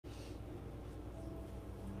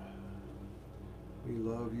We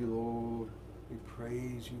love you, Lord. We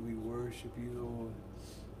praise you. We worship you, Lord.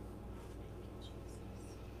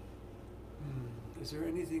 Is there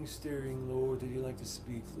anything stirring, Lord, that you'd like to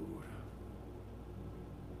speak, Lord?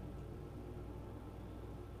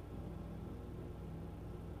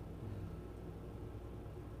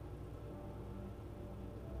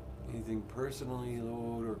 Anything personally,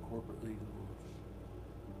 Lord, or corporately, Lord?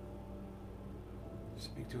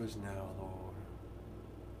 Speak to us now, Lord.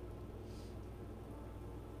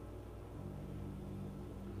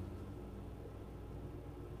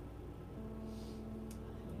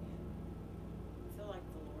 I feel like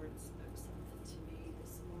the Lord spoke something to me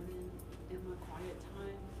this morning in my quiet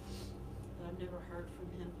time that I've never heard from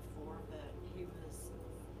him before, but it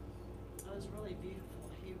was really beautiful.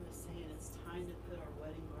 He was saying it's time to put our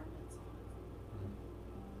wedding garments on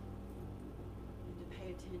and to pay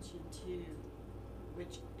attention to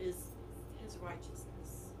which is his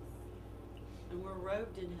righteousness. And we're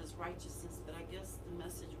robed in his righteousness, but I guess the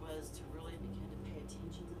message was to really begin to pay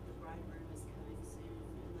attention that the bridegroom is coming soon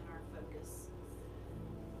and that our focus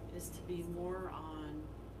is to be more on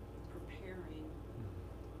preparing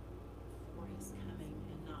for his coming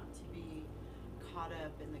and not to be caught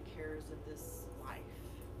up in the cares of this life,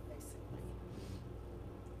 basically.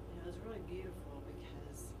 And it was really beautiful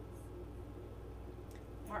because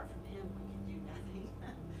apart from him we can do nothing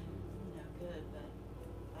good, but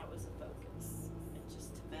that was a focus. And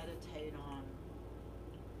just to meditate on,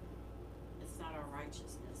 it's not our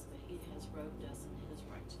righteousness, but he has robed us in his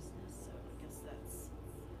righteousness. So I guess that's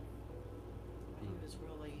what he was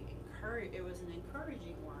really it was an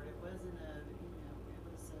encouraging word. It wasn't it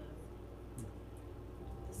was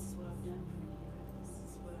this is what I've done for you, this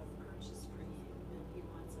is what I've purchased for you, and he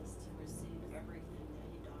wants us to receive everything that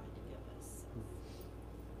he died to give us.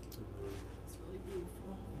 So it's really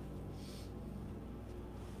beautiful.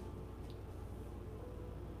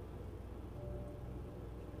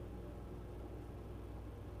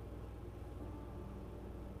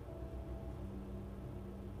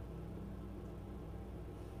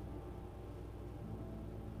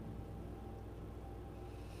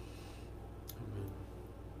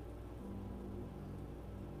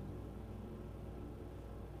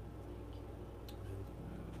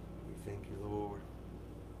 Thank you, Lord.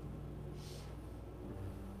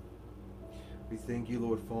 We thank you,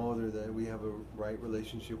 Lord Father, that we have a right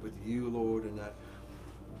relationship with you, Lord, and that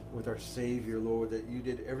with our Savior, Lord, that you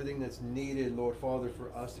did everything that's needed, Lord Father,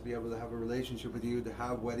 for us to be able to have a relationship with you, to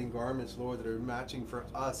have wedding garments, Lord, that are matching for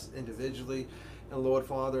us individually. And Lord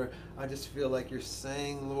Father, I just feel like you're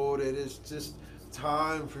saying, Lord, it is just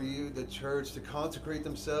time for you, the church, to consecrate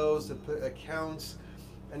themselves, to put accounts,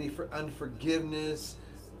 any for unforgiveness,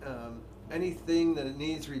 anything that it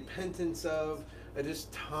needs repentance of. It is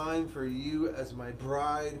time for you as my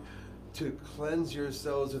bride to cleanse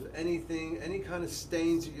yourselves of anything, any kind of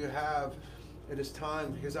stains that you have. It is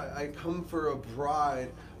time, because I come for a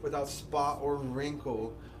bride without spot or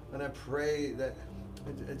wrinkle. And I pray that,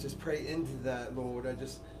 I just pray into that, Lord. I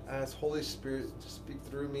just ask Holy Spirit to speak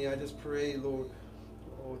through me. I just pray, Lord.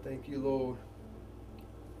 Oh, thank you, Lord.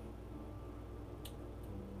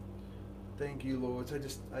 Thank you, Lord. So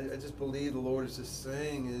I just believe the Lord is just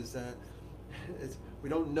saying is that we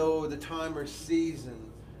don't know the time or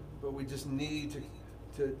season, but we just need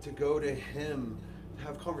to go to Him, to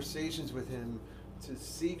have conversations with Him, to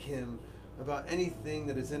seek Him about anything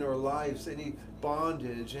that is in our lives, any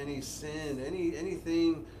bondage, any sin,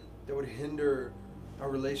 anything that would hinder our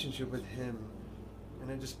relationship with Him.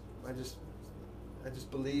 And I just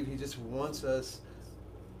believe He just wants us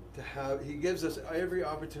to have. He gives us every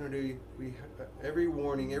opportunity, every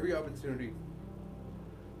warning, every opportunity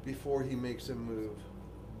before He makes a move,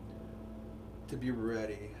 to be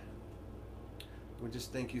ready. We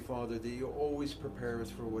just thank you, Father, that you always prepare us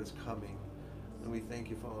for what is coming. And we thank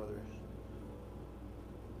you, Father.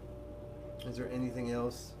 Is there anything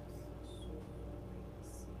else?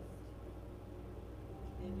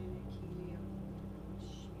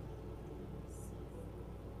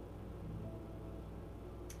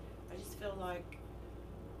 I just feel like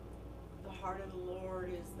the heart of the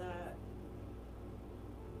Lord is that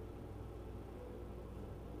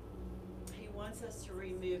He wants us to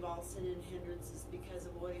remove all sin and hindrances because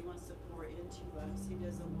of what He wants to pour into us. He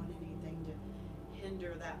doesn't want anything to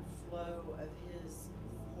hinder that flow of His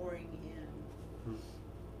pouring in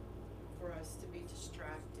for us to be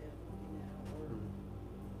distracted, or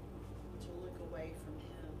to look away from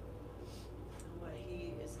Him and what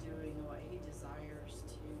He is doing and what He desires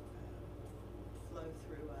to flow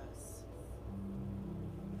through us.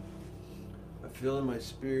 I feel in my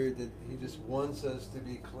spirit that He just wants us to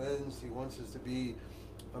be cleansed. He wants us to be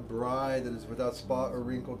a bride that is without spot or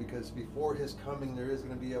wrinkle, because before his coming there is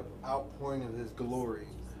going to be an outpouring of his glory.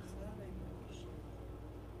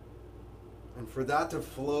 And for that to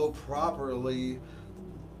flow properly,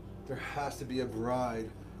 there has to be a bride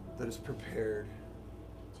that is prepared.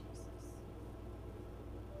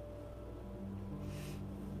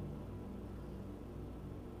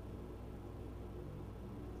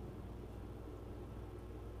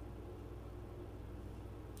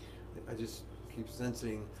 I just keep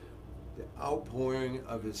sensing the outpouring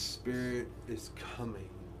of his Spirit is coming.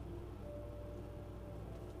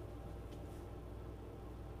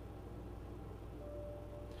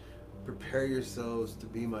 Prepare yourselves to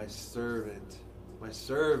be my servants,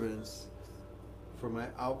 for my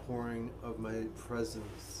outpouring of my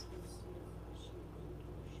presence,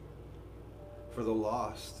 for the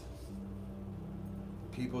lost,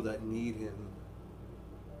 people that need him.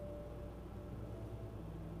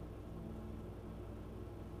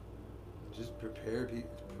 Just prepare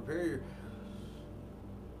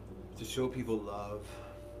to show people love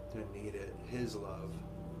that need it, his love.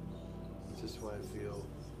 It's just what I feel.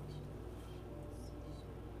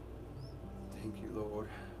 Thank you, Lord.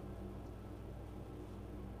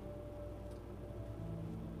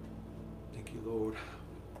 Thank you, Lord.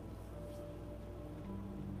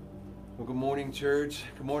 Well, good morning, church.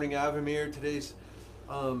 Good morning, Avamere. Today's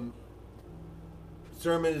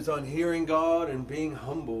sermon is on hearing God and being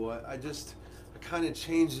humble. I kind of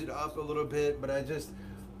changed it up a little bit, but I just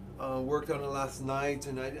worked on it last night,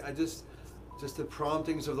 and I just the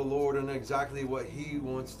promptings of the Lord and exactly what he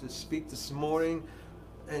wants to speak this morning.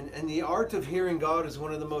 And the art of hearing God is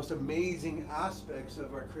one of the most amazing aspects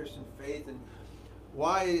of our Christian faith. And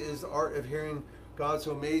why is the art of hearing God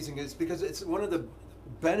so amazing? It's because it's one of the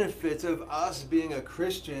benefits of us being a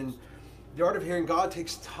Christian. The art of hearing God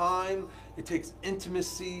takes time, it takes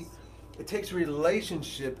intimacy, it takes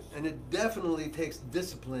relationship, and it definitely takes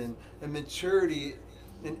discipline and maturity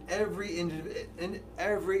in every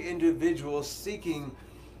individual seeking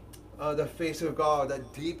the face of God,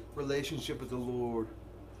 that deep relationship with the Lord.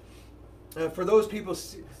 For those people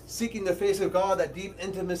seeking the face of God, that deep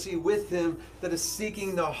intimacy with him, that is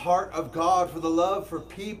seeking the heart of God for the love for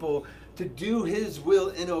people, to do his will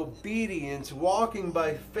in obedience, walking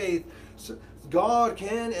by faith, so God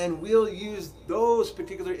can and will use those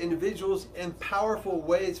particular individuals in powerful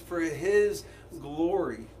ways for his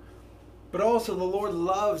glory. But also the Lord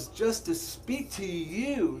loves just to speak to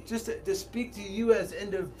you, just to speak to you as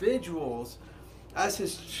individuals, as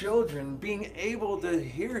his children, being able to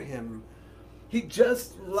hear him. He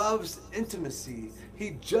just loves intimacy.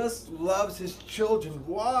 He just loves his children.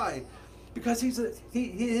 Why? Because he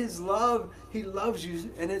loves you,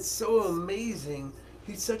 and it's so amazing.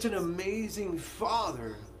 He's such an amazing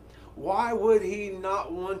father. Why would he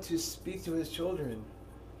not want to speak to his children?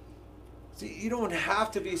 See, you don't have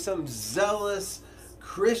to be some zealous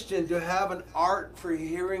Christian to have an art for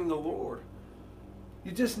hearing the Lord.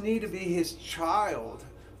 You just need to be his child,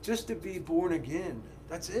 just to be born again.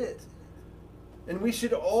 That's it. And we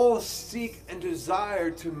should all seek and desire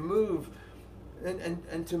to move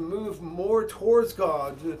and to move more towards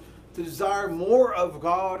God, to desire more of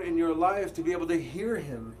God in your life, to be able to hear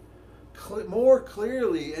him more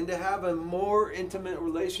clearly and to have a more intimate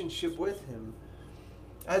relationship with him.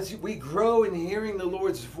 As we grow in hearing the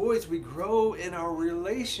Lord's voice, we grow in our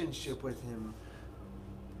relationship with him,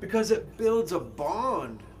 because it builds a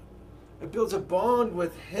bond. It builds a bond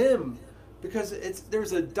with him, because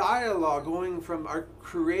there's a dialogue going from our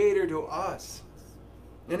Creator to us.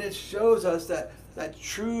 And it shows us that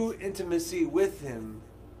true intimacy with him.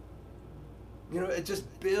 You know, it just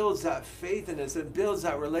builds that faith in us. It builds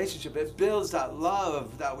that relationship. It builds that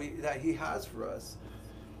love that he has for us.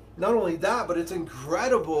 Not only that, but it's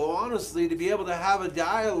incredible, honestly, to be able to have a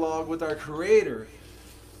dialogue with our Creator.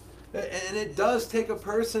 And it does take a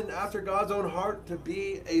person after God's own heart to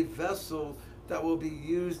be a vessel that will be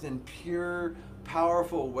used in pure,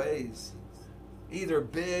 powerful ways, either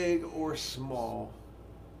big or small.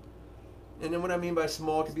 And then what I mean by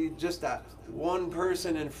small could be just that one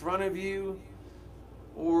person in front of you,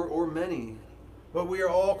 or many. But we are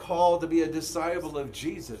all called to be a disciple of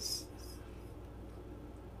Jesus,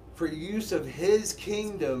 for use of his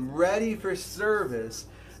kingdom, ready for service,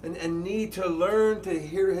 and need to learn to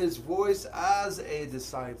hear his voice as a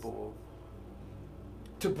disciple,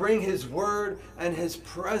 to bring his word and his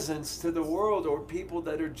presence to the world, or people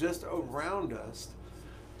that are just around us,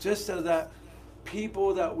 just so that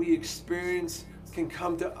people that we experience can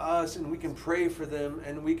come to us and we can pray for them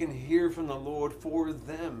and we can hear from the Lord for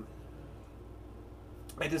them.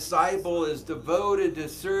 A disciple is devoted to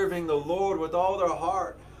serving the Lord with all their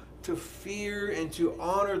heart, to fear and to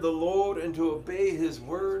honor the Lord and to obey His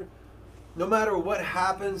word. No matter what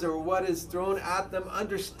happens or what is thrown at them,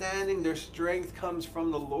 understanding their strength comes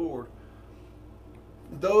from the Lord.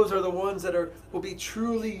 Those are the ones that will be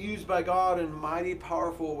truly used by God in mighty,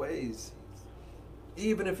 powerful ways.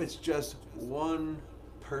 Even if it's just one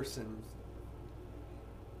person.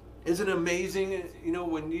 Isn't it amazing,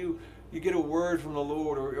 when you get a word from the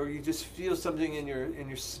Lord, or you just feel something in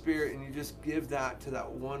your spirit, and you just give that to that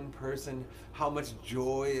one person, how much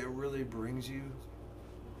joy it really brings you?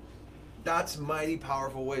 That's mighty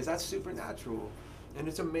powerful ways. That's supernatural. And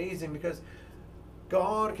it's amazing because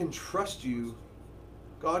God can trust you.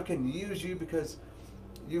 God can use you because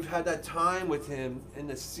you've had that time with Him in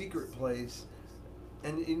the secret place.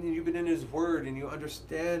 And you've been in His word and you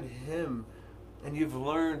understand Him. And you've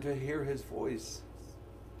learned to hear His voice.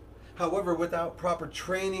 However, without proper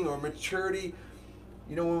training or maturity,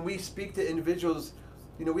 when we speak to individuals,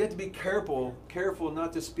 we have to be careful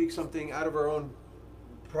not to speak something out of our own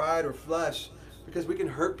pride or flesh, because we can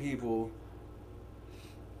hurt people.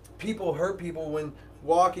 People hurt people when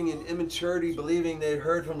walking in immaturity, believing they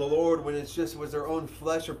heard from the Lord when it just was their own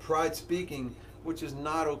flesh or pride speaking, which is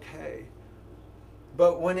not okay.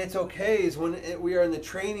 But when it's okay is when we are in the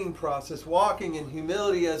training process, walking in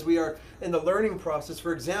humility as we are in the learning process.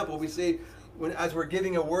 For example, we say, as we're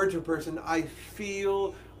giving a word to a person, I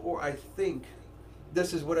feel or I think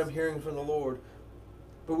this is what I'm hearing from the Lord.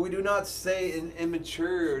 But we do not say in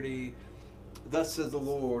immaturity, thus says the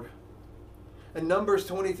Lord. And Numbers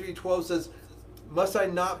 23:12 says, must I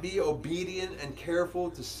not be obedient and careful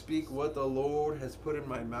to speak what the Lord has put in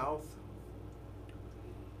my mouth?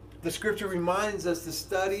 The scripture reminds us to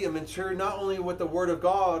study and mature not only with the word of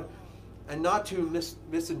God and not to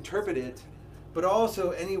misinterpret it, but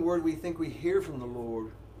also any word we think we hear from the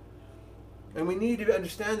Lord. And we need to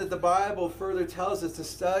understand that the Bible further tells us to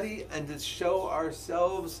study and to show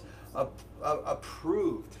ourselves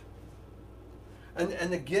approved.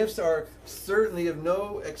 And the gifts are certainly of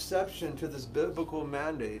no exception to this biblical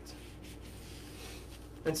mandate.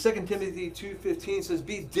 And 2 Timothy 2:15 says,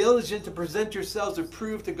 be diligent to present yourselves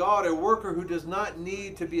approved to God, a worker who does not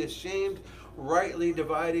need to be ashamed, rightly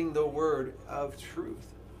dividing the word of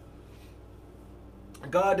truth.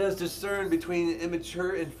 God does discern between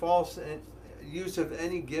immature and false use of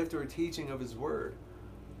any gift or teaching of His word.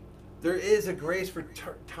 There is a grace for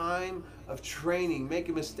time of training,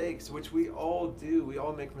 making mistakes, which we all do. We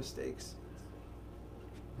all make mistakes.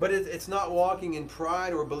 But it's not walking in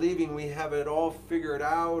pride or believing we have it all figured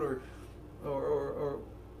out, or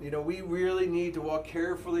we really need to walk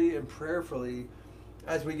carefully and prayerfully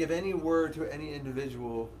as we give any word to any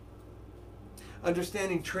individual.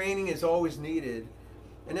 Understanding training is always needed.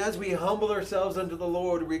 And as we humble ourselves unto the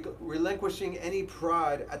Lord, relinquishing any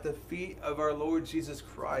pride at the feet of our Lord Jesus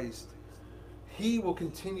Christ, He will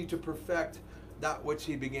continue to perfect that which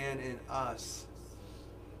He began in us.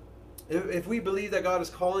 If we believe that God is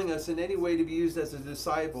calling us in any way to be used as a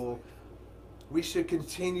disciple, we should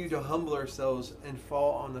continue to humble ourselves and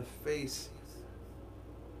fall on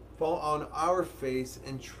our face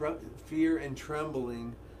in fear and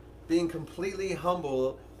trembling, being completely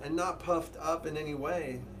humble and not puffed up in any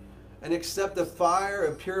way, and accept the fire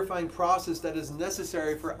and purifying process that is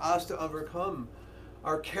necessary for us to overcome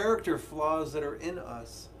our character flaws that are in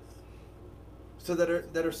us, so that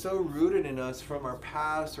are so rooted in us from our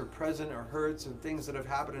past or present or hurts and things that have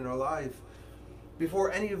happened in our life.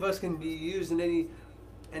 Before any of us can be used in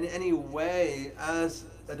any way as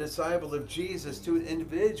a disciple of Jesus to an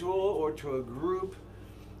individual or to a group,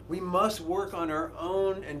 we must work on our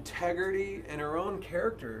own integrity and our own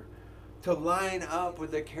character to line up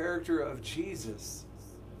with the character of Jesus.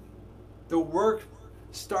 The work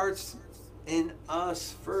starts in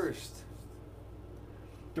us first.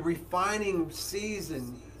 The refining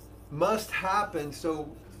season must happen,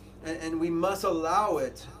 and we must allow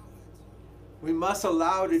it. We must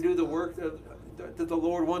allow to do the work that the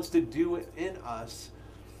Lord wants to do in us,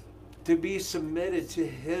 to be submitted to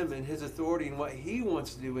Him and His authority and what He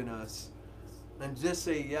wants to do in us. And just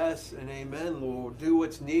say yes and amen, Lord. Do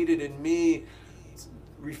what's needed in me.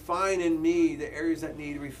 Refine in me the areas that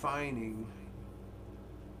need refining.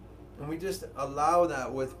 And we just allow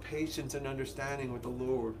that with patience and understanding with the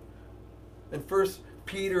Lord. And 1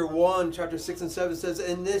 Peter 1, chapter 6 and 7 says,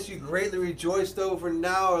 in this you greatly rejoice, though for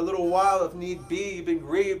now a little while, if need be, you've been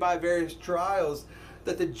grieved by various trials,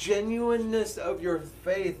 that the genuineness of your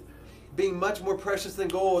faith, being much more precious than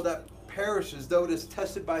gold that perishes, though it is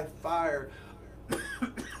tested by fire,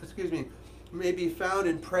 may be found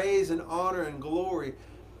in praise and honor and glory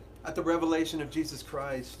at the revelation of Jesus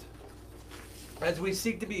Christ. As we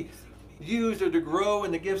seek to be used or to grow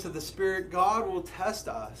in the gifts of the Spirit, God will test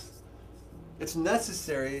us. It's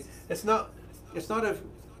necessary. It's not if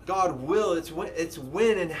God will, it's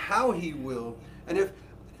when and how He will. And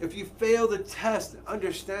if you fail the test,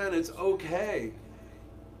 understand it's okay.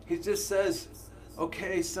 He just says,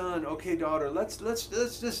 okay, son, okay, daughter, let's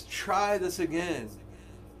just try this again.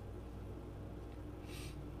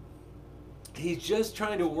 He's just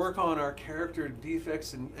trying to work on our character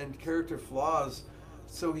defects and character flaws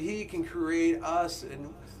so He can create us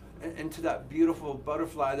into that beautiful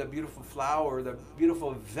butterfly, that beautiful flower, that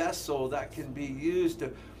beautiful vessel that can be used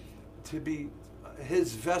to be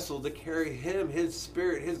His vessel, to carry Him, His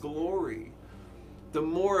Spirit, His glory. The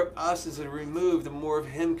more of us is removed, the more of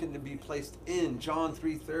Him can be placed in. John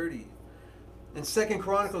 3:30. And 2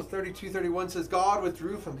 Chronicles 32:31 says, God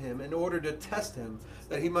withdrew from him in order to test him,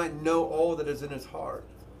 that he might know all that is in his heart.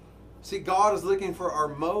 See, God is looking for our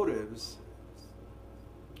motives.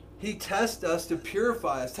 He tests us to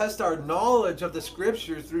purify us, test our knowledge of the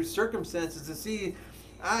Scriptures through circumstances to see,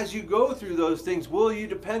 as you go through those things, will you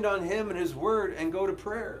depend on Him and His Word and go to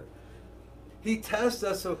prayer? He tests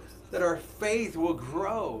us so that our faith will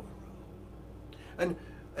grow.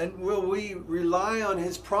 And will we rely on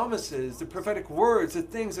His promises, the prophetic words, the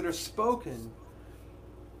things that are spoken?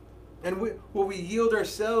 And will we yield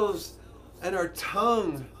ourselves and our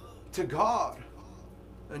tongue to God?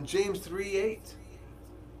 And James 3:8.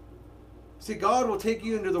 See, God will take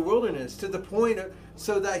you into the wilderness to the point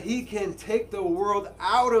so that He can take the world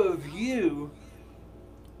out of you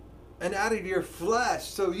and out of your flesh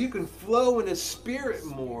so you can flow in His Spirit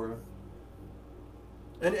more.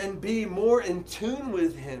 And be more in tune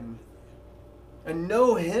with Him and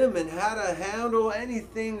know Him and how to handle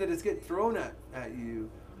anything that is get thrown at you.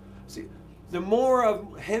 See, the more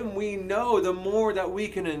of Him we know, the more that we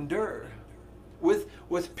can endure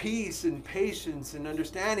with peace and patience and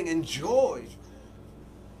understanding and joy.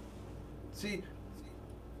 See,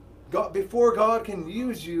 God, before God can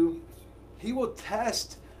use you, He will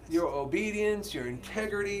test your obedience, your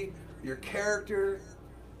integrity, your character.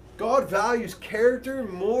 God values character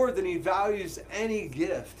more than He values any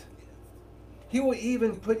gift. He will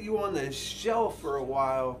even put you on the shelf for a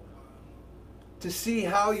while to see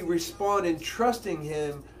how you respond in trusting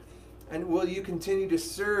Him, and will you continue to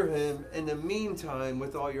serve Him in the meantime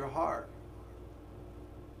with all your heart.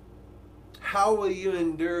 How will you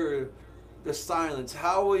endure the silence?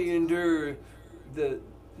 How will you endure the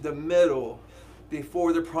middle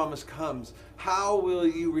before the promise comes? How will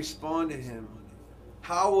you respond to Him?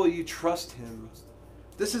 How will you trust Him?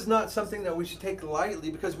 This is not something that we should take lightly,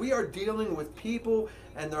 because we are dealing with people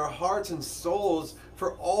and their hearts and souls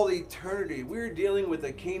for all eternity. We're dealing with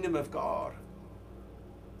the kingdom of God.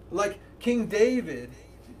 Like King David,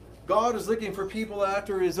 God is looking for people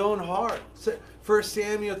after His own heart. 1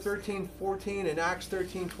 Samuel 13:14 and Acts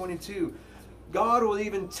 13:22. God will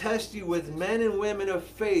even test you with men and women of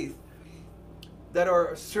faith that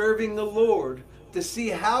are serving the Lord, to see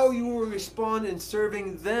how you will respond in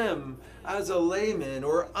serving them as a layman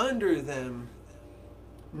or under them,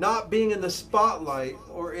 not being in the spotlight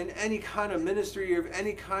or in any kind of ministry or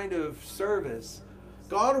any kind of service.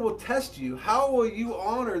 God will test you. How will you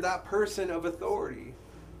honor that person of authority?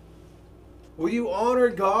 Will you honor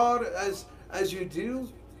God as you do?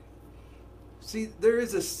 See, there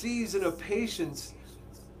is a season of patience.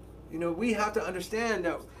 You know, we have to understand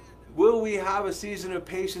that. Will we have a season of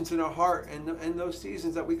patience in our heart and those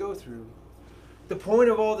seasons that we go through? The point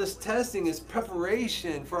of all this testing is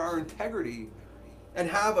preparation for our integrity and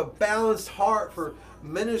have a balanced heart for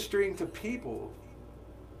ministering to people.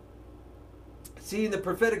 See, in the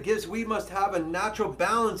prophetic gifts, we must have a natural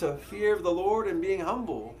balance of fear of the Lord and being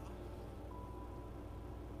humble.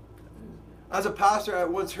 As a pastor I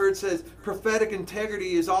once heard says, prophetic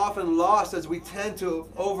integrity is often lost as we tend to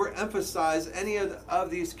overemphasize any of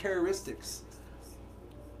these characteristics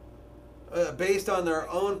based on their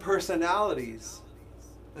own personalities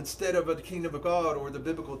instead of the kingdom of God or the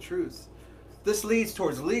biblical truth. This leads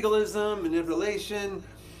towards legalism, manipulation,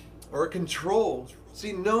 or control.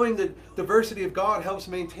 See, knowing the diversity of God helps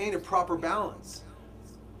maintain a proper balance.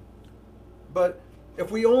 But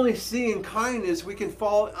if we only see in kindness, we can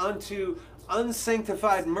fall onto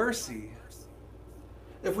unsanctified mercy.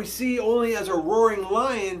 If we see only as a roaring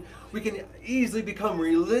lion, we can easily become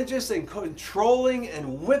religious and controlling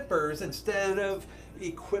and whippers instead of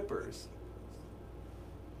equippers.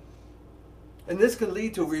 And this can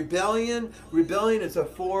lead to rebellion. Rebellion is a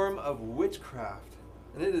form of witchcraft,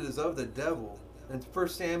 and it is of the devil. In 1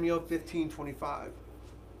 Samuel 15:25.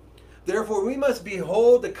 Therefore we must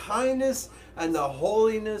behold the kindness and the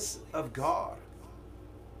holiness of God.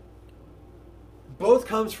 Both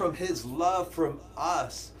comes from his love from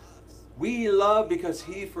us. We love because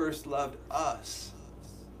he first loved us.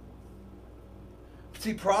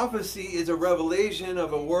 See, prophecy is a revelation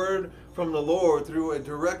of a word from the Lord through a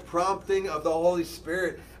direct prompting of the Holy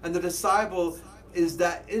Spirit, and the disciple is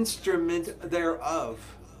that instrument thereof.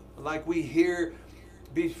 Like we hear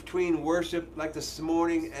between worship, like this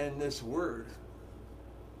morning, and this word.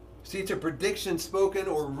 See, it's a prediction spoken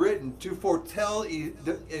or written to foretell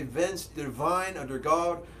the events divine under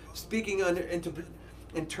God, speaking under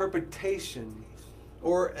interpretation,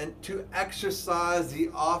 or to exercise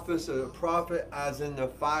the office of a prophet as in the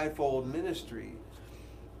fivefold ministry.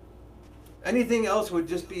 Anything else would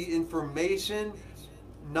just be information,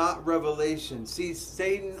 not revelation. See,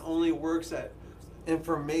 Satan only works at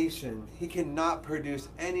information. He cannot produce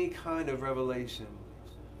any kind of revelation.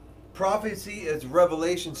 Prophecy is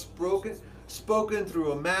revelation spoken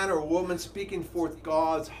through a man or woman speaking forth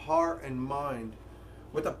God's heart and mind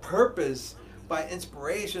with a purpose by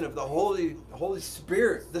inspiration of the Holy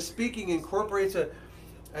Spirit. The speaking incorporates a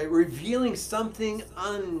revealing something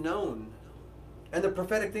unknown, and the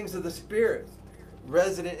prophetic things of the Spirit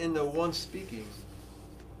resident in the one speaking.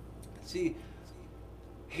 See,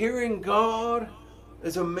 hearing God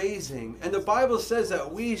is amazing, and the Bible says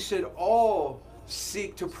that we should all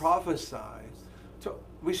seek to prophesy.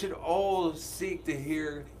 We should all seek to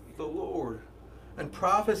hear the Lord. And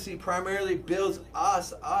prophecy primarily builds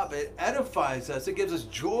us up. It edifies us. It gives us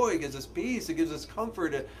joy. It gives us peace. It gives us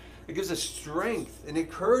comfort. It gives us strength and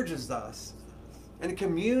encourages us. And it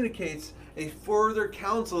communicates a further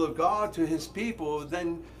counsel of God to his people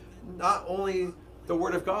than not only the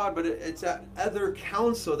word of God, but it's that other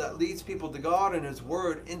counsel that leads people to God and his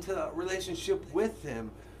word into a relationship with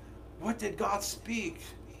him. What did God speak?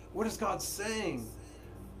 What is God saying?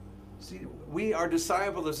 See, we are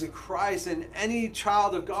disciples of Christ, and any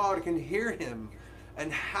child of God can hear him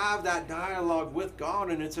and have that dialogue with God,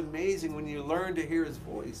 and it's amazing when you learn to hear his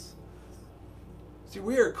voice. See,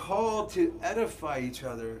 we are called to edify each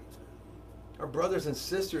other, our brothers and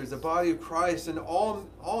sisters, the body of Christ, and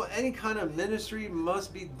any kind of ministry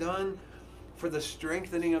must be done for the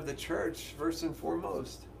strengthening of the church, first and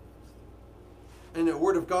foremost. And the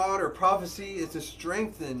word of God or prophecy is to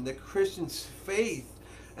strengthen the Christian's faith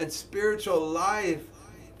and spiritual life,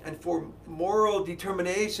 and for moral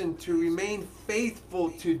determination to remain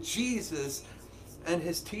faithful to Jesus and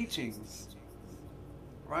his teachings.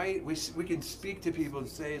 Right? We can speak to people and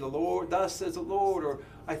say, the Lord, thus says the Lord, or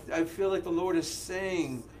I feel like the Lord is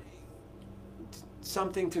saying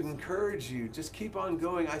something to encourage you. Just keep on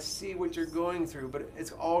going. I see what you're going through, but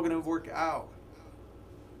it's all going to work out.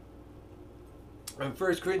 And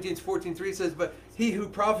 1 Corinthians 14:3 says, but he who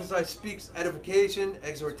prophesies speaks edification,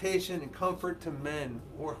 exhortation, and comfort to men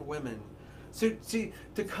or women. So see,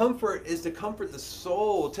 to comfort is to comfort the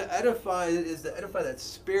soul. To edify is to edify that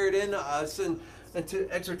spirit in us. And to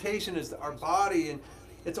exhortation is our body. And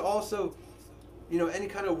it's also, any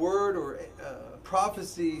kind of word or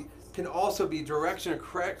prophecy can also be direction or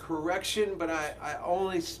correction. But I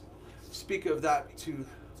only speak of that to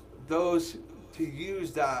those, to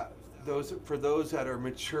use that for those that are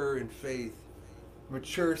mature in faith,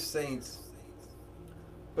 mature saints.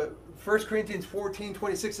 But 1 Corinthians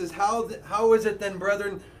 14:26 says, how is it then,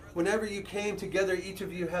 brethren, whenever you came together, each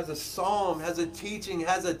of you has a psalm, has a teaching,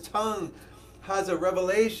 has a tongue, has a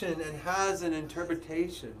revelation, and has an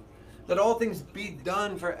interpretation? Let all things be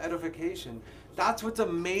done for edification. That's what's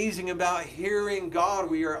amazing about hearing God.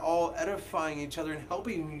 We are all edifying each other and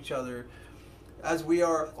helping each other as we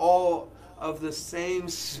are all of the same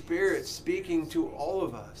Spirit speaking to all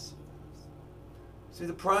of us. See,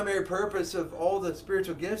 the primary purpose of all the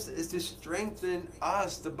spiritual gifts is to strengthen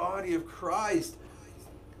us, the body of Christ,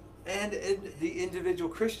 and the individual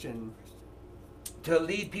Christian. To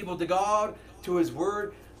lead people to God, to his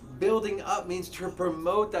word. Building up means to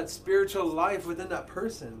promote that spiritual life within that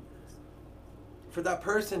person. For that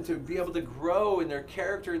person to be able to grow in their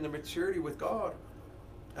character and their maturity with God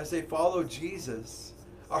as they follow Jesus.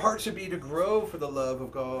 Our heart should be to grow for the love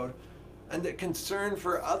of God and the concern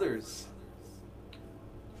for others.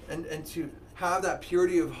 And to have that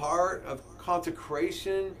purity of heart, of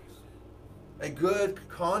consecration, a good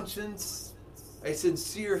conscience, a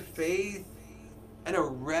sincere faith, and a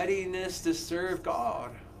readiness to serve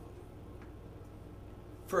God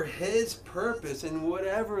for his purpose, and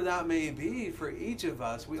whatever that may be for each of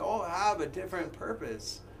us. We all have a different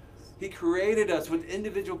purpose. He created us with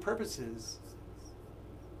individual purposes.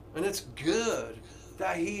 And it's good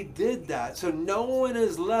that he did that. So no one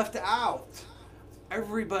is left out.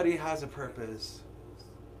 Everybody has a purpose.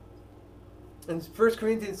 And 1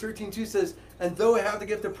 Corinthians 13:2 says, And though I have the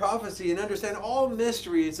gift of prophecy and understand all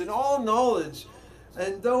mysteries and all knowledge,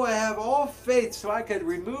 and though I have all faith so I could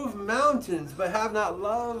remove mountains but have not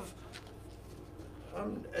love,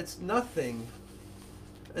 it's nothing.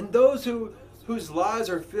 And those whose lives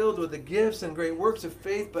are filled with the gifts and great works of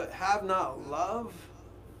faith but have not love,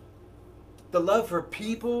 the love for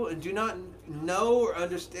people, and do not know or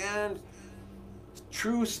understand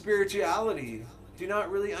true spirituality, do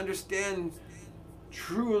not really understand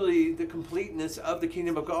truly the completeness of the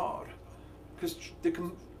kingdom of God. Because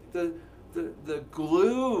the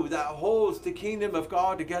glue that holds the kingdom of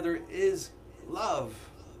God together is love.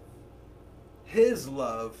 His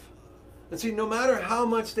love. And see, no matter how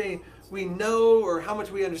much we know or how much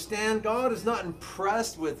we understand, God is not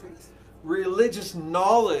impressed with religious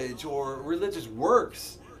knowledge or religious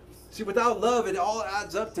works. See, without love, it all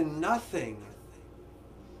adds up to nothing.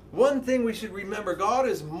 One thing we should remember, God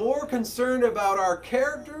is more concerned about our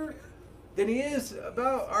character than he is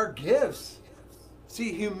about our gifts.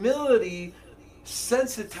 See, humility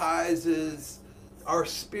sensitizes our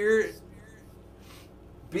spirit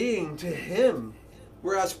being to him,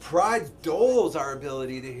 whereas pride dulls our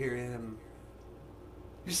ability to hear him.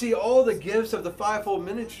 You see, all the gifts of the fivefold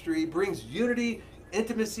ministry brings unity,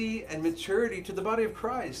 intimacy, and maturity to the body of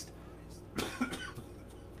Christ.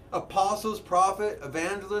 Apostles, prophet,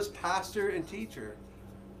 evangelist, pastor, and teacher.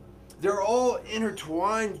 They're all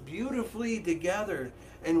intertwined beautifully together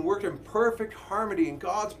and work in perfect harmony in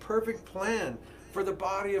God's perfect plan for the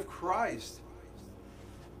body of Christ.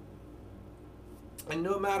 And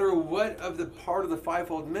no matter what of the part of the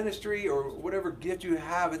fivefold ministry or whatever gift you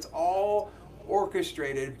have, it's all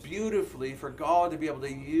orchestrated beautifully for God to be able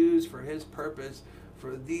to use for his purpose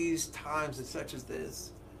for these times and such as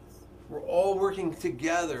this. We're all working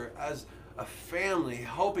together as a family,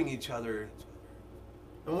 helping each other.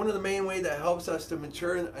 And one of the main ways that helps us to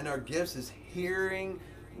mature in our gifts is hearing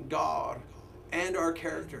God and our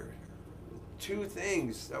character. Two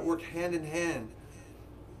things that work hand in hand.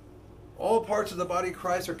 All parts of the body of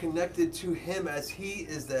Christ are connected to him as he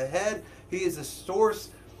is the head. He is the source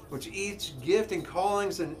which each gift and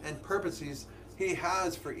callings and purposes he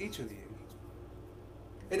has for each of you.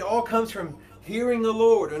 It all comes from hearing the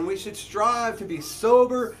Lord, and we should strive to be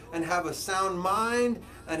sober and have a sound mind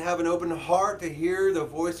and have an open heart to hear the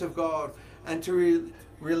voice of God and to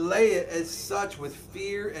relay it as such with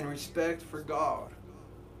fear and respect for God.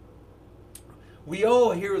 We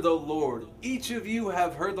all hear the Lord. Each of you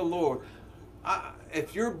have heard the Lord.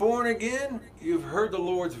 If you're born again, you've heard the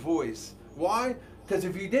Lord's voice. Why? Because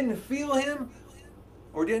if you didn't feel him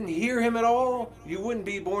or didn't hear him at all, you wouldn't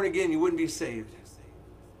be born again. You wouldn't be saved.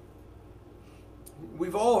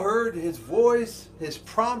 We've all heard his voice, his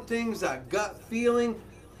promptings, that gut feeling,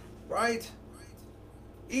 right?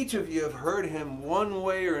 Each of you have heard him one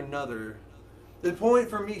way or another. The point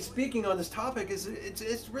for me speaking on this topic is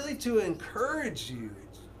it's really to encourage you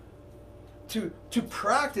to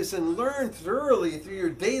practice and learn thoroughly through your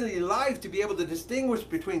daily life to be able to distinguish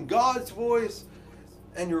between God's voice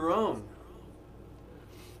and your own.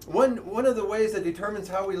 One of the ways that determines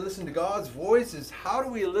how we listen to God's voice is how do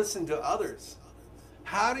we listen to others?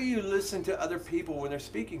 How do you listen to other people when they're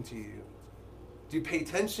speaking to you? Do you pay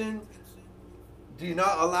attention? Do you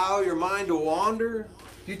not allow your mind to wander?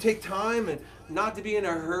 Do you take time and not to be in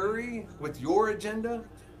a hurry with your agenda?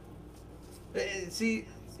 See,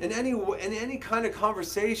 in any kind of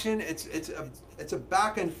conversation, it's a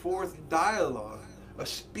back and forth dialogue, a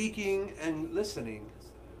speaking and listening.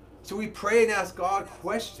 So we pray and ask God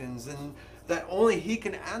questions and that only he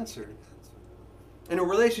can answer. In a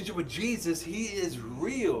relationship with Jesus, he is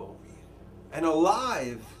real and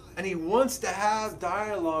alive, and he wants to have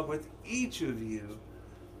dialogue with each of you.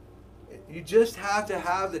 You just have to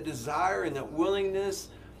have the desire and the willingness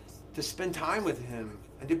to spend time with him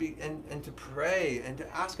and to be and to pray and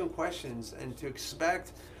to ask him questions and to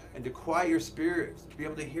expect and to quiet your spirit to be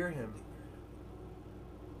able to hear him.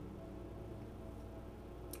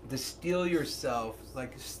 To still yourself,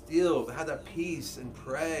 have that peace and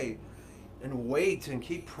pray and wait and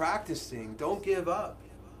keep practicing. Don't give up.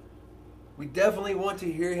 We definitely want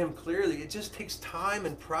to hear him clearly. It just takes time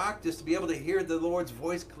and practice to be able to hear the Lord's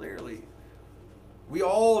voice clearly. We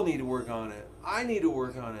all need to work on it. I need to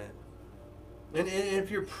work on it. And if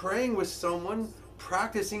you're praying with someone,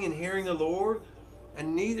 practicing and hearing the Lord,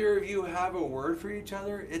 and neither of you have a word for each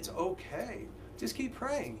other, it's okay. Just keep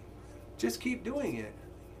praying. Just keep doing it.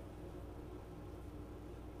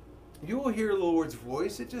 You will hear the Lord's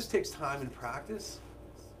voice. It just takes time and practice.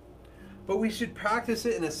 But we should practice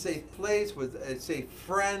it in a safe place with a safe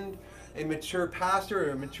friend, a mature pastor,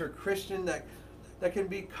 or a mature Christian that can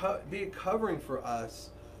be a covering for us.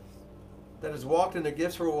 that has walked in the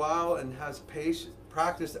gifts for a while and has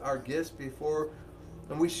practiced our gifts before,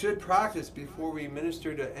 and we should practice before we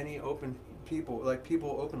minister to any open people, like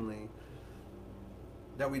people openly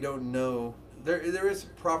that we don't know. There is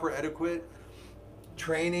proper etiquette,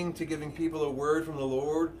 training to giving people a word from the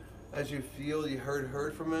Lord as you feel you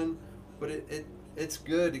heard from Him. But it's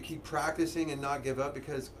good to keep practicing and not give up,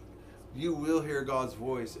 because you will hear God's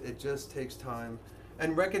voice. It just takes time.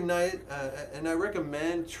 And recognize, and I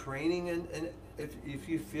recommend training, and if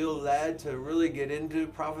you feel led to really get into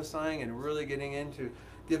prophesying and really getting into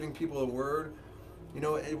giving people a word. You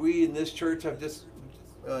know, we in this church have this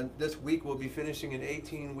week we'll be finishing an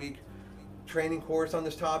 18-week training course on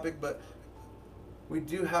this topic, but we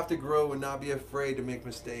do have to grow and not be afraid to make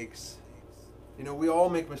mistakes. You know, we all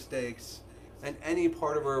make mistakes. And any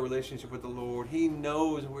part of our relationship with the Lord, He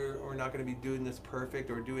knows we're not going to be doing this perfect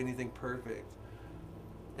or do anything perfect.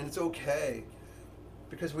 And it's okay,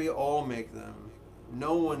 because we all make them.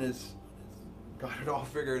 No one has got it all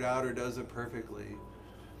figured out or does it perfectly.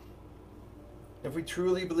 If we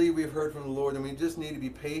truly believe we've heard from the Lord, then we just need to be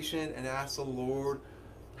patient and ask the Lord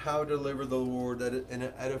how to deliver the Lord in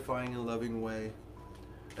an edifying and loving way.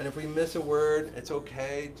 And if we miss a word, it's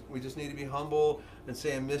okay. We just need to be humble and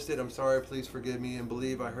say, I missed it. I'm sorry. Please forgive me. And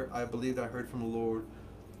I believed I heard from the Lord.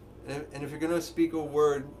 And if you're going to speak a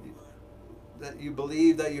word that you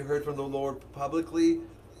believe that you heard from the Lord publicly,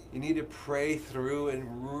 you need to pray through and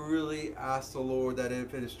really ask the Lord that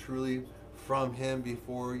if it is truly from Him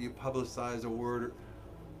before you publicize a word.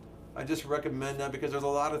 I just recommend that, because there's a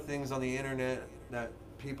lot of things on the internet that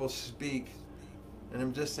people speak. And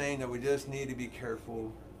I'm just saying that we just need to be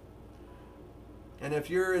careful. And if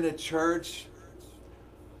you're in a church,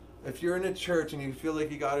 and you feel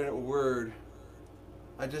like you got a word,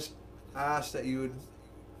 I just ask that you would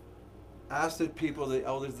ask the people, the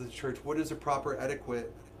elders of the church, what is the proper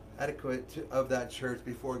etiquette of that church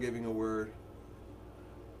before giving a word.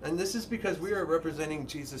 And this is because we are representing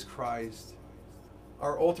Jesus Christ,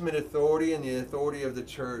 our ultimate authority and the authority of the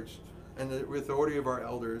church and the authority of our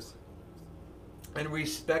elders. And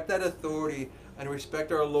respect that authority and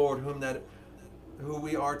respect our Lord, who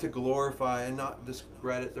we are to glorify and not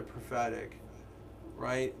discredit the prophetic,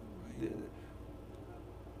 right?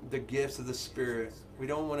 The gifts of the Spirit. We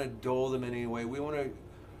don't want to dull them in any way. We want to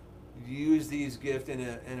use these gifts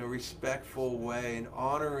in a respectful way and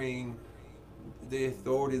honoring the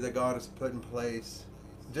authority that God has put in place.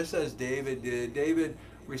 Just as David did. David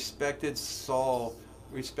respected Saul's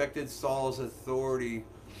authority.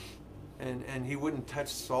 And he wouldn't touch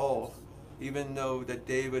Saul. Even though that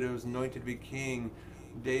David was anointed to be king,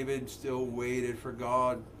 David still waited for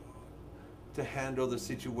God to handle the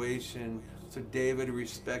situation. So David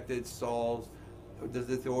respected the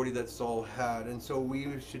authority that Saul had. And so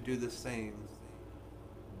we should do the same.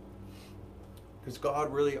 Because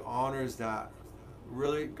God really honors that.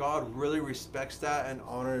 God really respects that and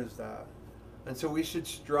honors that. And so we should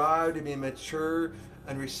strive to be mature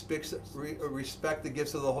and respect the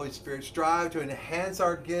gifts of the Holy Spirit. Strive to enhance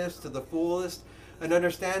our gifts to the fullest and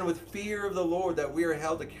understand with fear of the Lord that we are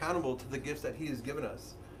held accountable to the gifts that He has given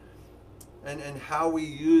us and how we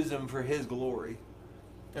use them for His glory.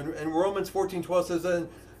 And Romans 14:12 says, then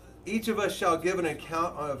each of us shall give an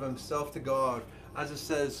account of himself to God. As it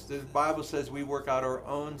says, the Bible says we work out our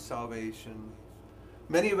own salvation.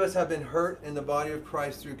 Many of us have been hurt in the body of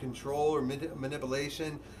Christ through control or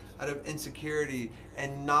manipulation, out of insecurity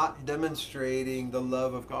and not demonstrating the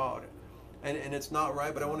love of God. And it's not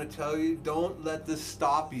right, but I want to tell you, don't let this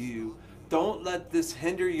stop you. Don't let this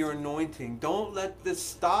hinder your anointing. Don't let this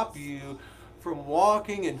stop you from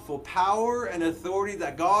walking in full power and authority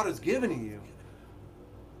that God has given you.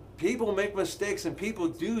 People make mistakes and people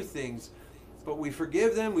do things, but we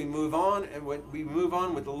forgive them, we move on, and when we move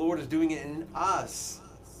on, what the Lord is doing it in us.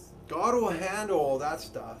 God will handle all that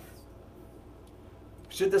stuff.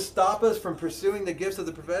 Should this stop us from pursuing the gifts of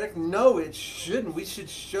the prophetic? No, it shouldn't. We should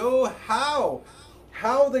show how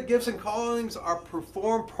the gifts and callings are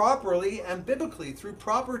performed properly and biblically through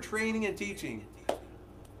proper training and teaching.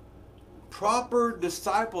 Proper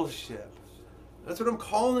discipleship. That's what I'm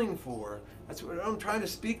calling for. That's what I'm trying to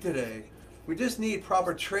speak today. We just need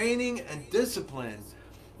proper training and discipline,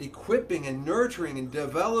 equipping and nurturing and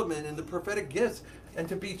development in the prophetic gifts, and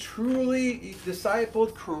to be truly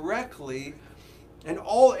discipled correctly in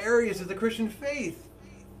all areas of the Christian faith,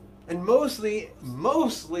 and mostly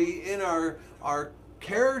in our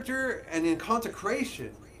character and in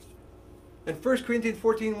consecration. And 1 Corinthians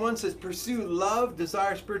 14:1 says, pursue love,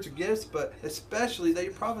 desire spiritual gifts, but especially that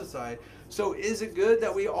you prophesy. So is it good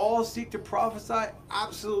that we all seek to prophesy?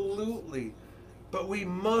 Absolutely. But we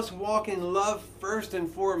must walk in love first and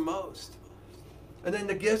foremost. And then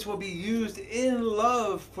the gifts will be used in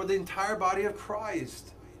love for the entire body of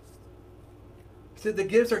Christ. So the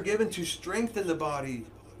gifts are given to strengthen the body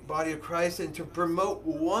of Christ and to promote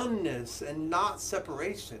oneness and not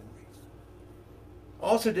separation.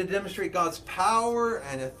 Also to demonstrate God's power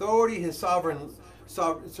and authority, his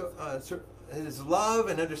his love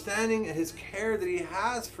and understanding and his care that he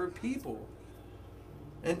has for people.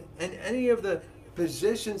 And any of the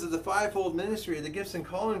positions of the fivefold ministry, the gifts and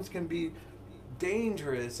callings, can be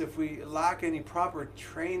dangerous if we lack any proper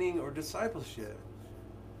training or discipleship.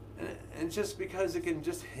 And just because it can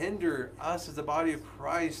just hinder us as the body of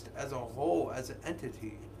Christ as a whole, as an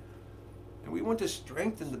entity. And we want to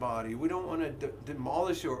strengthen the body. We don't want to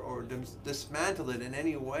demolish or dismantle it in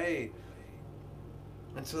any way.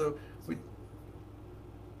 And so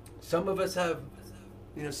some of us have,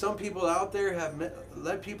 some people out there have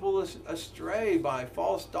led people astray by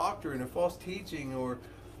false doctrine and false teaching or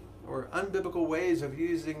unbiblical ways of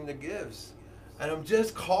using the gifts. And I'm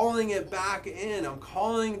just calling it back in. I'm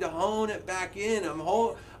calling to hone it back in. I'm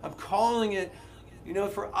calling it,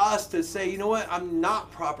 for us to say, I'm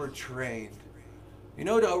not proper trained.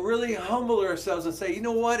 To really humble ourselves and say,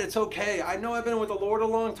 it's okay. I know I've been with the Lord a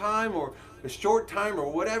long time, or a short time,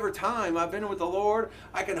 or whatever time I've been with the Lord.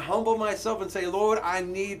 I can humble myself and say, Lord, I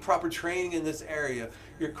need proper training in this area.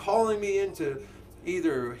 You're calling me into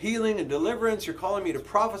either healing and deliverance. You're calling me to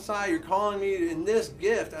prophesy. You're calling me in this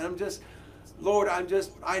gift. And I'm just, Lord,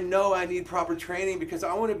 I know I need proper training because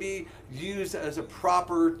I want to be used as a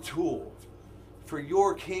proper tool for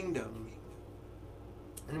your kingdom.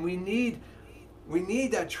 And we need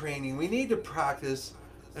that training. We need to practice,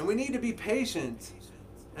 and we need to be patient.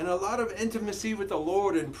 And a lot of intimacy with the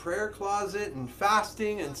Lord in prayer closet and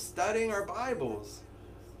fasting and studying our Bibles.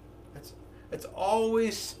 It's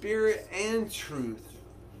always spirit and truth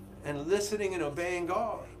and listening and obeying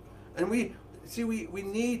God. And we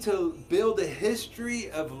need to build a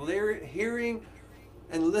history of hearing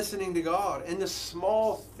and listening to God in the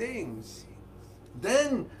small things.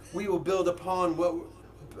 Then we will build upon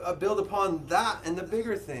that and the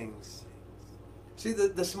bigger things. See,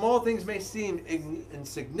 the small things may seem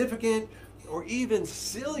insignificant or even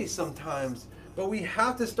silly sometimes, but we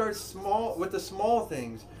have to start small with the small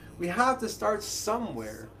things. We have to start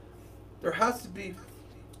somewhere. There has to be,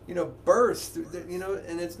 bursts,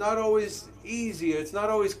 and it's not always easy. It's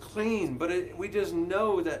not always clean, but we just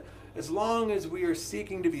know that as long as we are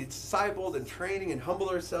seeking to be discipled and training and humble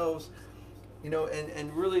ourselves,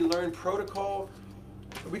 and really learn protocol,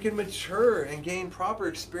 we can mature and gain proper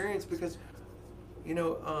experience because, in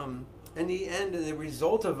the end and the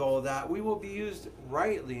result of all that, we will be used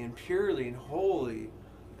rightly and purely and wholly,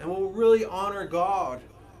 and we'll really honor God.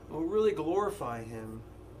 We'll really glorify him.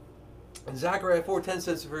 And Zechariah 4:10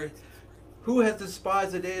 says, who has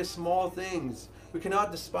despised the day of small things? We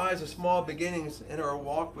cannot despise the small beginnings in our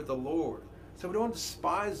walk with the Lord. So we don't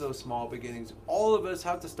despise those small beginnings. All of us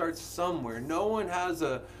have to start somewhere. No one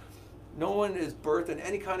is birthed in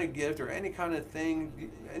any kind of gift or any kind of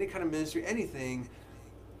thing, any kind of ministry, anything,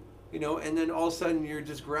 and then all of a sudden you're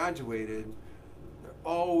just graduated. They're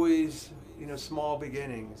always, small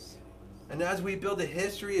beginnings. And as we build a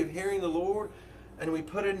history of hearing the Lord and we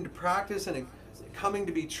put it into practice and it coming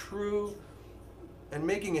to be true and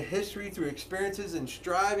making a history through experiences and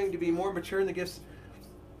striving to be more mature in the gifts,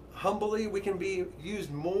 humbly, we can be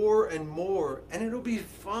used more and more. And it'll be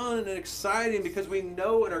fun and exciting because we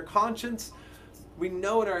know in our conscience, we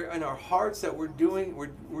know in our hearts that we're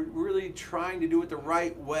really trying to do it the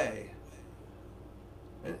right way.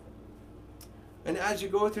 And as you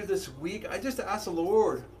go through this week, I just ask the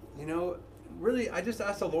Lord, I just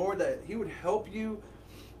ask the Lord that he would help you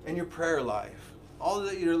in your prayer life. All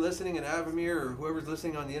that you're listening in Avamere or whoever's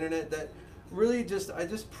listening on the internet, that really I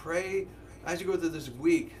just pray as you go through this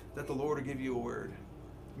week that the Lord will give you a word.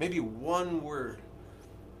 Maybe one word.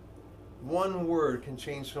 One word can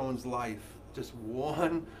change someone's life. Just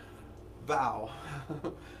one vow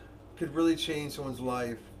could really change someone's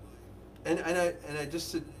life. And I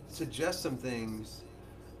just suggest some things.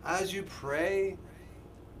 As you pray,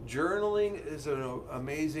 journaling is an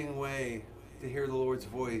amazing way to hear the Lord's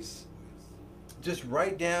voice. Just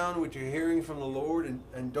write down what you're hearing from the Lord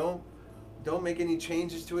and don't make any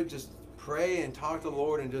changes to it. Just pray and talk to the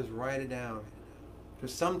Lord and just write it down.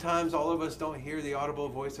 Because sometimes all of us don't hear the audible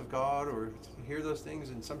voice of God or hear those things,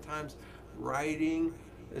 and sometimes writing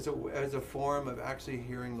is a form of actually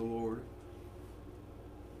hearing the Lord.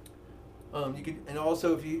 You can, and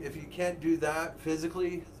also if you can't do that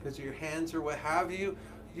physically because of your hands or what have you,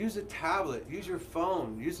 use a tablet, use your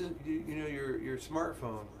phone, use your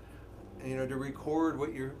smartphone, to record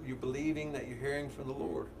what you're believing that you're hearing from the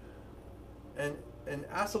Lord. And and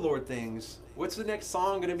ask the Lord things. What's the next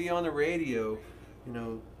song going to be on the radio? You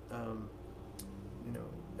know, you know,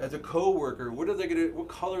 as a coworker, what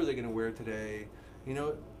color are they gonna wear today? You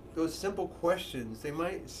know, those simple questions. They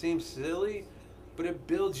might seem silly, but it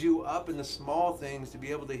builds you up in the small things to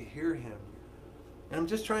be able to hear Him. And I'm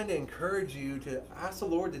just trying to encourage you to ask the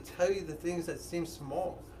Lord to tell you the things that seem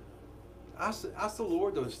small. Ask the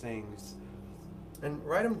Lord those things, and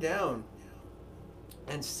write them down,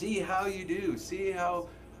 and see how you do. See how,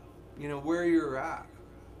 you know, where you're at.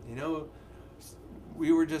 You know,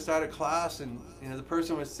 we were just out of class, and you know, the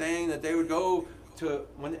person was saying that they would go to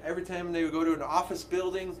every time they would go to an office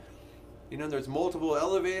building, you know, there's multiple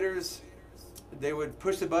elevators. They would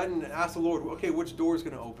push the button and ask the Lord, okay, which door is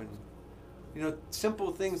going to open? You know,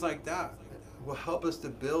 simple things like that will help us to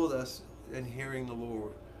build us in hearing the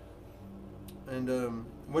Lord. And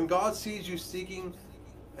when God sees you seeking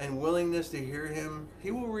and willingness to hear Him,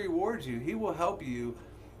 He will reward you. He will help you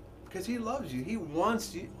because He loves you. He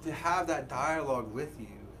wants you to have that dialogue with you.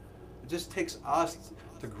 It just takes us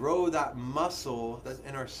to grow that muscle that's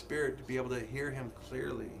in our spirit to be able to hear Him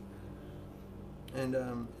clearly. And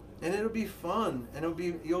it'll be fun, and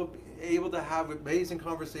you'll be able to have amazing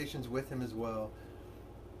conversations with Him as well.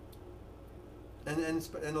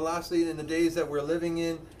 And lastly, in the days that we're living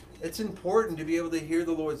in, it's important to be able to hear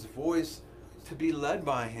the Lord's voice, to be led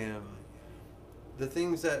by Him. The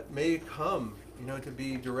things that may come, you know, to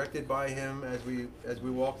be directed by Him as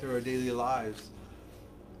we walk through our daily lives.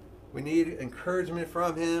 We need encouragement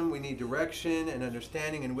from Him. We need direction and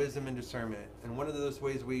understanding and wisdom and discernment. And one of those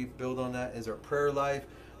ways we build on that is our prayer life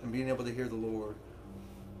and being able to hear the Lord.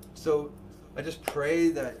 So I just pray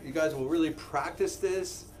that you guys will really practice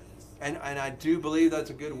this. And I do believe that's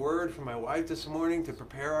a good word from my wife this morning, to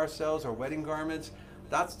prepare ourselves, our wedding garments.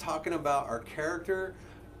 That's talking about our character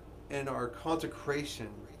and our consecration.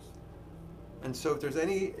 And so if there's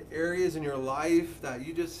any areas in your life that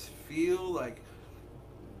you just feel like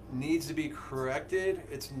needs to be corrected,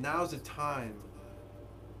 now's the time.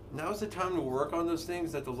 Now's the time to work on those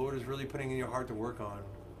things that the Lord is really putting in your heart to work on.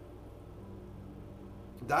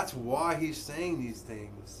 That's why He's saying these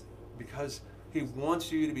things, because He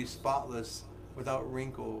wants you to be spotless, without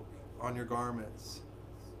wrinkle on your garments.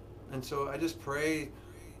 And so I just pray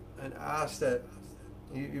and ask that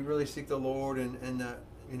you really seek the Lord, and that,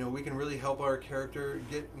 you know, we can really help our character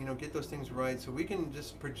get those things right, so we can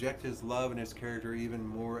just project His love and His character even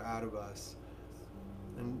more out of us.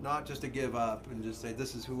 And not just to give up and just say,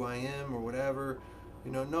 this is who I am, or whatever.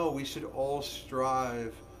 You know, no, we should all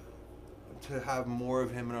strive to have more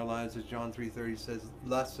of Him in our lives, as John 3:30 says,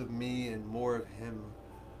 less of me and more of Him.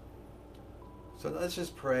 So let's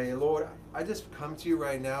just pray. Lord, I just come to you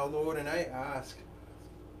right now, Lord, and I ask,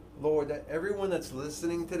 Lord, that everyone that's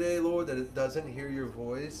listening today, Lord, that it doesn't hear your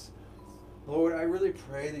voice, Lord, I really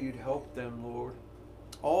pray that you'd help them, Lord.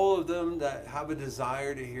 All of them that have a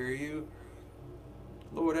desire to hear you,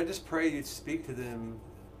 Lord, I just pray you'd speak to them.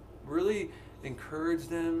 Really encourage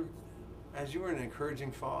them as you are an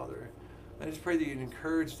encouraging Father. I just pray that you'd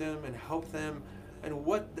encourage them and help them, and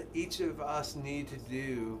what each of us need to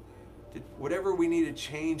do, whatever we need to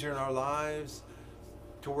change in our lives,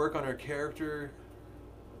 to work on our character,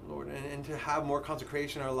 Lord, and to have more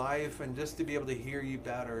consecration in our life, and just to be able to hear you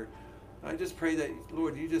better. I just pray that,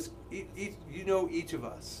 Lord, you just, you know each of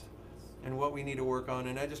us and what we need to work on.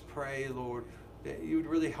 And I just pray, Lord, that you would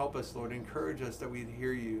really help us, Lord, encourage us, that we'd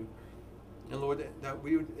hear you. And Lord, that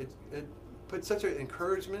we would it put such an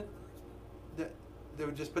encouragement that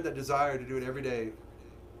would just put that desire to do it every day,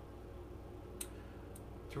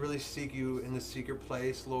 to really seek you in the secret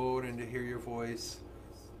place, Lord, and to hear your voice.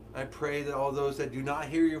 I pray that all those that do not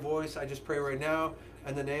hear your voice, I just pray right now,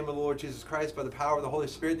 in the name of the Lord Jesus Christ, by the power of the Holy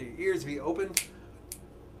Spirit, that your ears be opened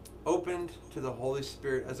to the Holy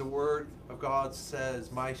Spirit. As the word of God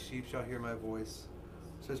says, my sheep shall hear my voice.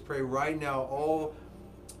 So let's pray right now, all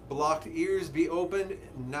blocked ears be opened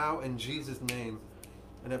now in Jesus' name.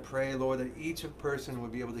 And I pray, Lord, that each person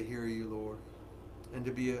would be able to hear you, Lord, and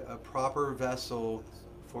to be a proper vessel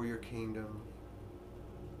for your kingdom.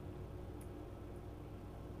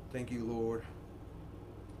 Thank you, Lord.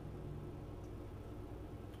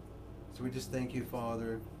 So we just thank you,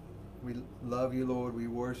 Father. We love you, Lord. We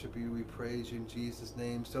worship you. We praise you in Jesus'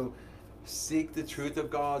 name. So seek the truth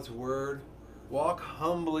of God's word. Walk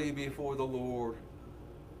humbly before the Lord.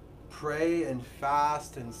 Pray and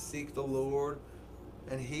fast and seek the Lord,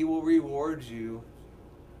 and He will reward you.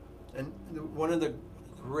 And one of the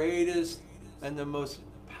greatest and the most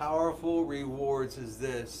powerful rewards is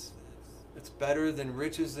this. It's better than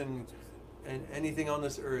riches and anything on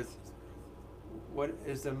this earth. What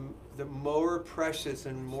is the more precious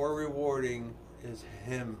and more rewarding is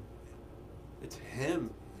Him. It's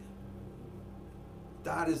Him.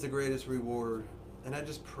 That is the greatest reward. And I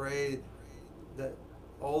just pray that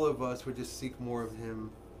all of us would just seek more of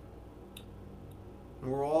Him.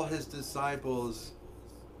 And we're all His disciples.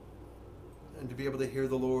 And to be able to hear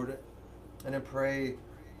the Lord. And I pray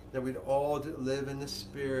that we'd all live in the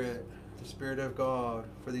Spirit of God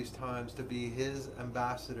for these times, to be His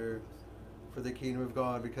ambassador for the kingdom of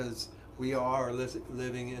God, because we are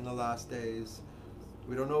living in the last days.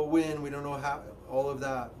 We don't know when, we don't know how, all of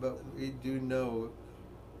that, but we do know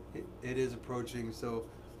it is approaching. So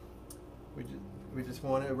we just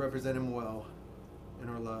want to represent Him well in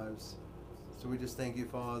our lives. So we just thank You,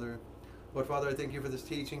 Father. Lord, Father, I thank You for this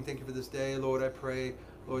teaching. Thank You for this day. Lord, I pray,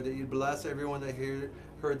 Lord, that You bless everyone that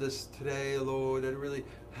heard this today, Lord, that really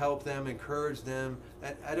help them, encourage them,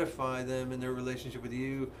 and edify them in their relationship with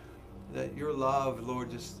You. That Your love,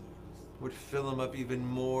 Lord, just would fill them up even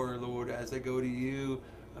more, Lord, as they go to You,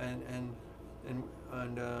 and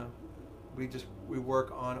we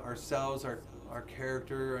work on ourselves, our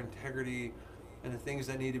character, our integrity, and the things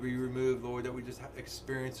that need to be removed, Lord, that we just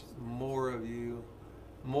experience more of You,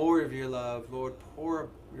 more of Your love, Lord. Pour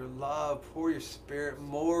Your love, pour Your Spirit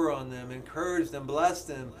more on them, encourage them, bless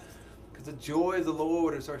them, because the joy of the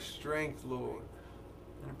Lord is our strength, Lord.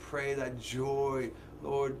 And I pray that joy,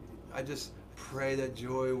 Lord, I just pray that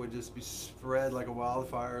joy would just be spread like a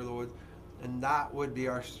wildfire, Lord, and that would be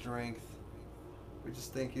our strength. We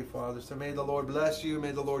just thank You, Father. So may the Lord bless you,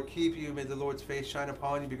 may the Lord keep you, may the Lord's face shine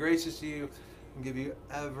upon you, be gracious to you, and give you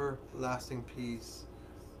everlasting peace.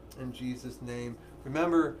 In Jesus' name.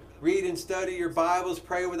 Remember, read and study your Bibles,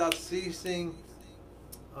 pray without ceasing.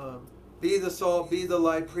 Be the salt, be the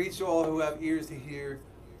light, preach to all who have ears to hear,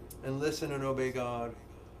 and listen and obey God.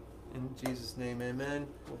 In Jesus' name, amen.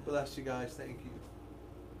 Well, bless you guys. Thank you.